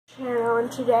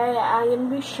everyone, today I'm going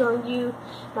to be showing you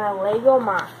my Lego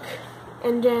mock.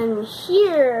 And then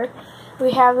here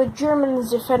we have the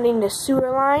Germans defending the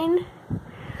sewer line.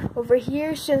 Over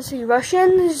here, since the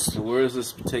Russians... So where does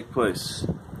this take place?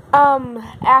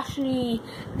 Actually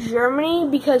Germany,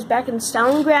 because back in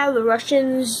Stalingrad the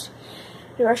Russians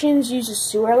used a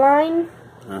sewer line,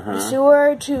 the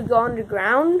sewer to go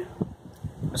underground,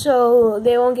 so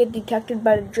they won't get detected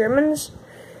by the Germans.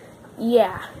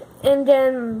 Yeah. And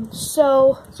then,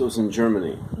 so it's in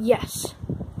Germany? Yes.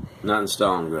 Not in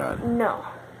Stalingrad? No.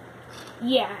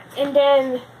 Yeah. And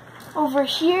then, over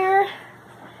here,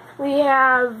 we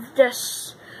have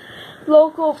this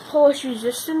local Polish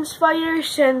resistance fighter,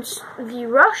 since the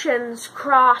Russians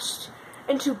crossed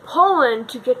into Poland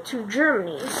to get to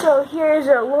Germany. So here's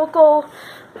a local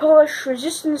Polish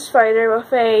resistance fighter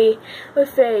with a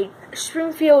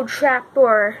Springfield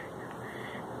trapdoor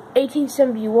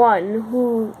 1871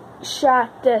 who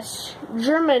shot this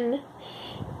German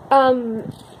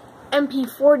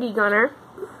MP40 gunner.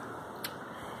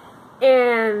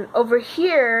 And over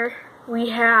here we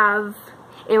have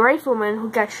a rifleman who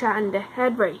got shot in the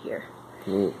head right here.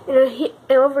 And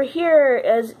over here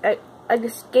is a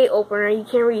gate opener. You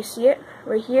can't really see it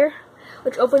right here,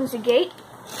 which opens the gate.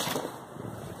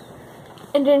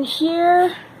 And then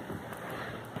here,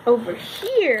 over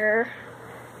here,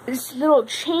 this little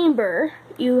chamber.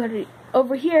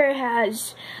 Over here it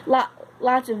has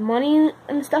lots of money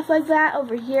and stuff like that.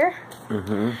 Over here.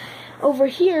 Over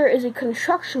here is a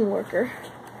construction worker,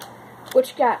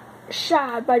 which got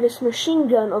shot by this machine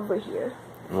gun over here.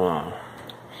 Wow.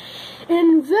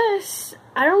 And this,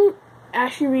 I don't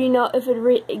actually really know if it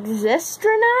really exists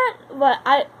or not, but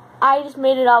I just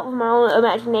made it up with my own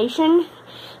imagination.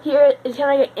 Here it's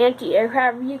kind of like an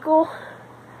anti-aircraft vehicle,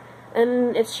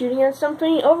 and it's shooting at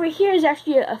something. Over here is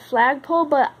actually a flagpole,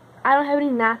 but I don't have any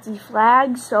Nazi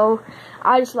flags, so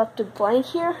I just left it blank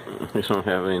here. You don't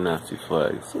have any Nazi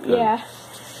flags? Good. Yeah.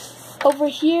 Over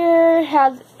here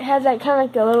has that kind of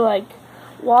like a little like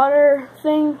water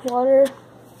thing,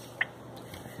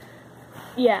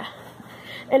 yeah.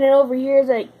 And then over here is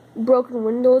like broken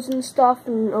windows and stuff,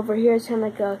 and over here is kind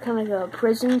of like a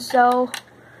prison cell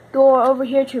door over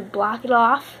here to block it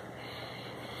off.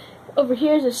 Over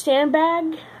here is a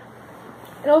sandbag,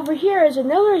 and over here is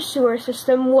another sewer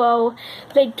system. Well,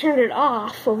 they turned it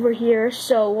off over here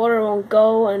so water won't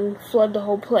go and flood the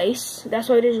whole place. That's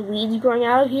why there's weeds growing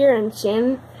out of here and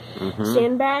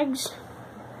sandbags.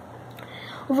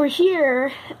 Over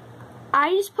here,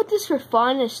 I just put this for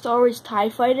fun, a Star Wars TIE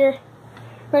fighter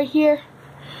right here.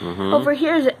 Over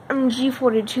here is an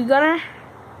MG42 gunner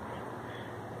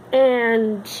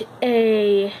and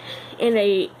a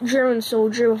German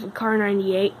soldier with a Car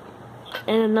 98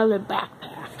 and another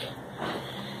backpack.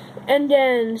 And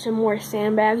then some more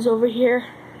sandbags over here.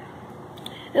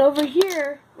 And over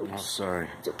here, oops, oh, sorry.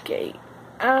 It's okay.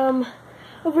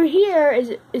 Over here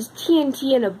is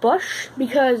TNT in a bush,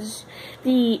 because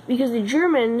the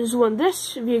Germans, when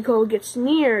this vehicle gets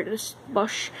near this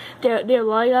bush, they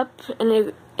light up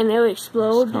and they'll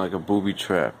explode. It's kind of like a booby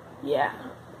trap. Yeah.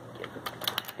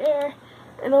 There.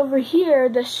 And over here,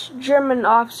 this German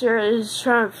officer is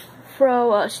trying to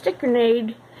throw a stick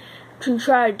grenade to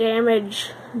try to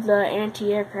damage the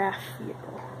anti-aircraft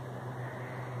vehicle.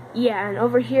 Yeah, and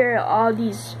over here, all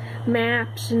these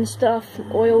maps and stuff,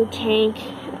 oil tank.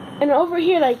 And over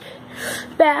here, like,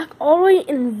 back all the way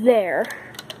in there,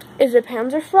 is a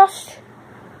Panzerfaust.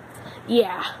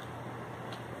 Yeah.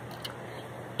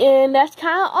 And that's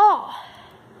kind of all.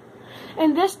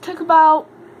 And this took about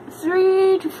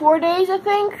 3 to 4 days, I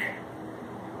think.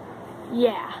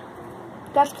 Yeah.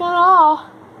 That's kind of all.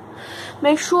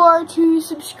 Make sure to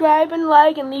subscribe and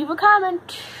like and leave a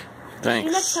comment. Thanks. See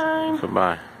you next time.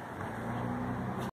 Goodbye.